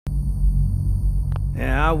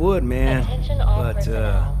Yeah, I would, man. Attention all But,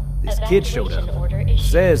 personnel. this kid showed Evacuation up. order issued.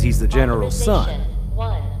 Says he's the general's son.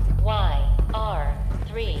 Authorization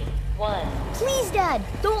 1YR31. Please, Dad,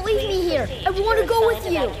 don't leave me Please here. proceed I want to your go with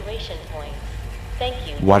assigned you. evacuation point. Thank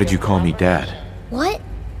you. Why for did you your call me Dad? cooperation. What?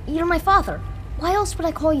 You're my father. Why else would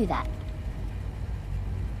I call you that?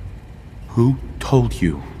 Who told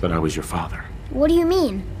you that I was your father? What do you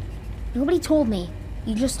mean? Nobody told me.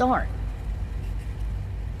 You just are.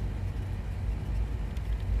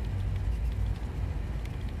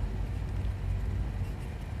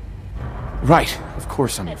 Right, of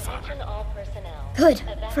course I'm your father. Attention all personnel. Good.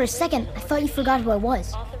 For a second, I thought you forgot who I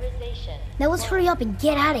was. Authorization. Now let's hurry up and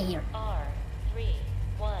get out of here.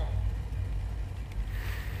 R31.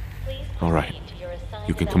 Please All right. proceed to your assigned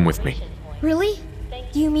You can come with me. evacuation point. Really?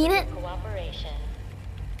 Thank Do you mean for it? your cooperation.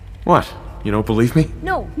 What? You don't believe me?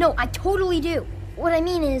 No, I totally do. What I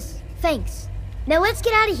mean is, thanks. Now let's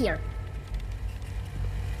get out of here.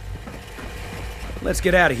 Let's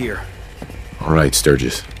get out of here. All right,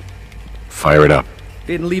 Sturgis. Fire it up.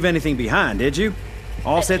 Didn't leave anything behind, did you?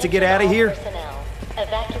 All set to get out of Attention all here? personnel.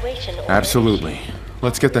 Evacuation order Absolutely. issued.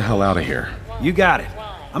 Let's get the hell out of here. You got it.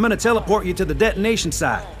 I'm gonna teleport you to the detonation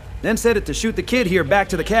site, then set it to shoot the kid here back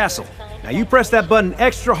to the castle. Now you press that button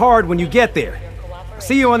extra hard when you get there. I'll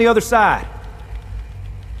see you on the other side.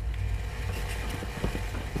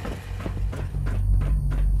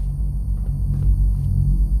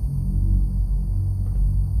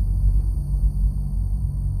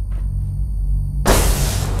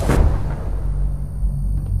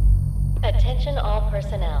 Attention all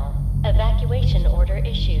personnel. Evacuation order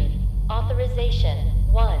issued. Authorization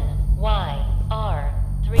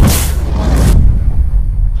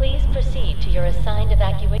 1YR31. Please proceed to your assigned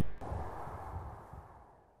evacuation.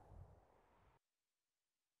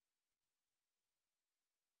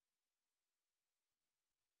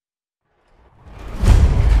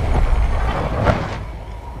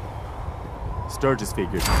 Sturgis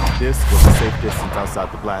figured this was a safe distance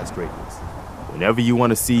outside the blast radius. Whenever you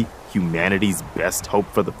want to see humanity's best hope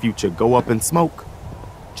for the future go up in smoke,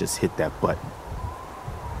 just hit that button.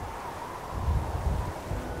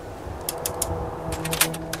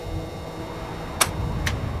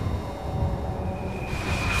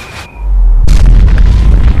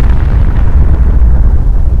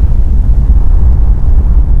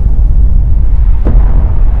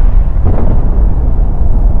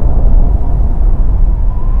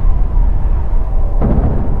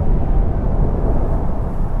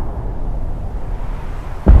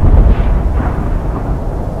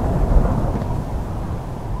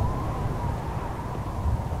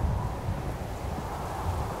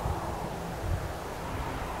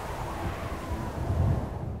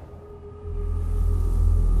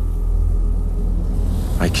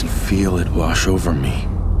 I can feel it wash over me.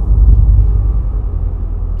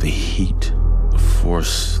 The heat, the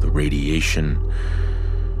force, the radiation,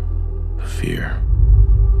 the fear.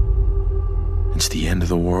 It's the end of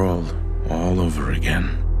the world all over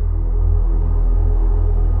again.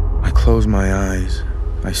 I close my eyes.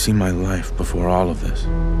 I see my life before all of this.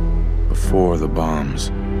 Before the bombs.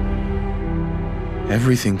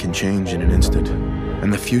 Everything can change in an instant,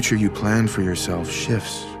 and the future you plan for yourself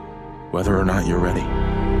shifts, whether or not you're ready.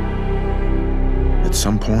 At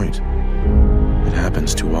some point, it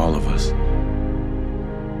happens to all of us.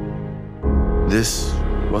 This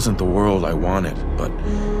wasn't the world I wanted, but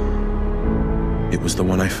it was the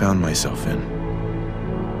one I found myself in.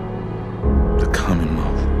 The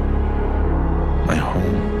Commonwealth. My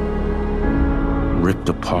home. Ripped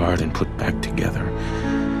apart and put back together.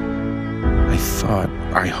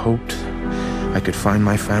 I hoped I could find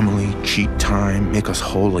my family, cheat time, make us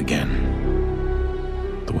whole again.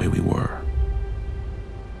 The way we were.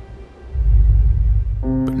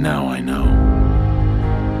 But now I know.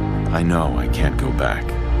 I know I can't go back.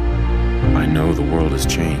 I know the world has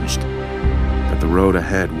changed. That the road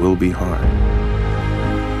ahead will be hard.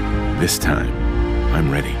 This time,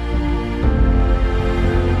 I'm ready.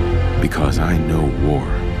 Because I know war.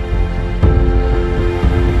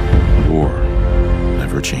 War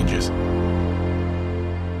never changes.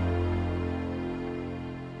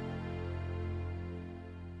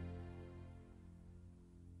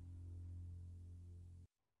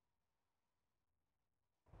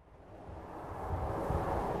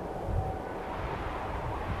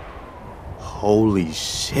 Holy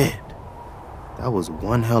shit. That was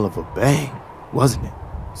one hell of a bang, wasn't it?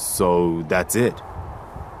 So that's it.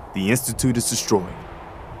 The Institute is destroyed.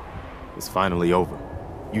 It's finally over.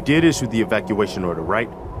 You did issue the evacuation order, right?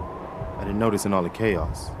 I didn't notice in all the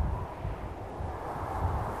chaos.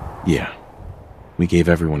 Yeah. We gave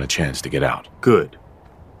everyone a chance to get out. Good.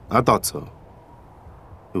 I thought so.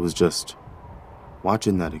 It was just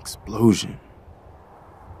watching that explosion.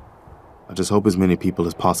 I just hope as many people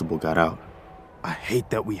as possible got out. I hate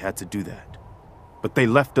that we had to do that. But they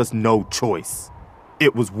left us no choice.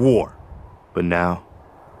 It was war. But now,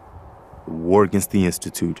 the war against the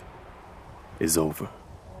Institute is over.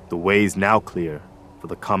 The way is now clear for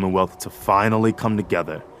the Commonwealth to finally come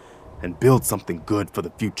together and build something good for the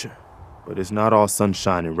future. But it's not all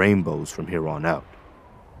sunshine and rainbows from here on out.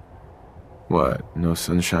 What, no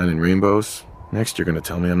sunshine and rainbows? Next you're gonna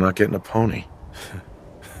tell me I'm not getting a pony.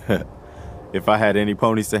 If I had any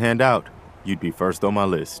ponies to hand out, you'd be first on my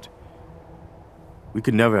list. We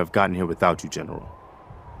could never have gotten here without you, General.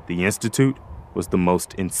 The Institute was the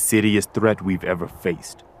most insidious threat we've ever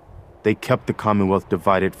faced. They kept the Commonwealth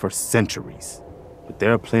divided for centuries. But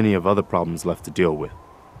there are plenty of other problems left to deal with.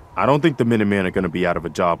 I don't think the Minutemen are going to be out of a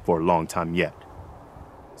job for a long time yet.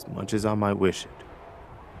 As much as I might wish it.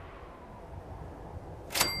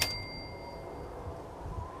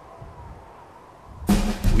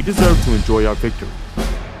 We deserve to enjoy our victory.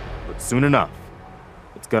 But soon enough,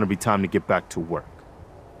 it's going to be time to get back to work.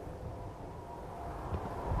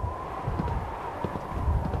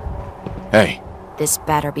 Hey, This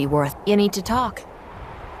better be worth. You need to talk.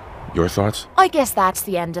 your thoughts? I guess that's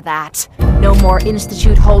the end of that. No more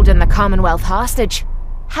Institute holding the Commonwealth hostage.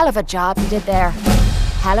 Hell of a job you did there.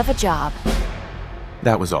 Hell of a job.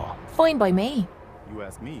 That was all. Fine by me. You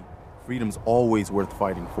ask me, freedom's always worth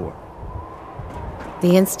fighting for.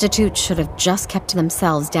 The Institute should have just kept to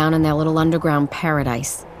themselves down in their little underground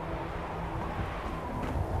paradise.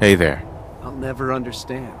 Hey there. I'll never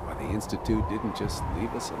understand why the Institute didn't just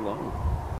leave us alone.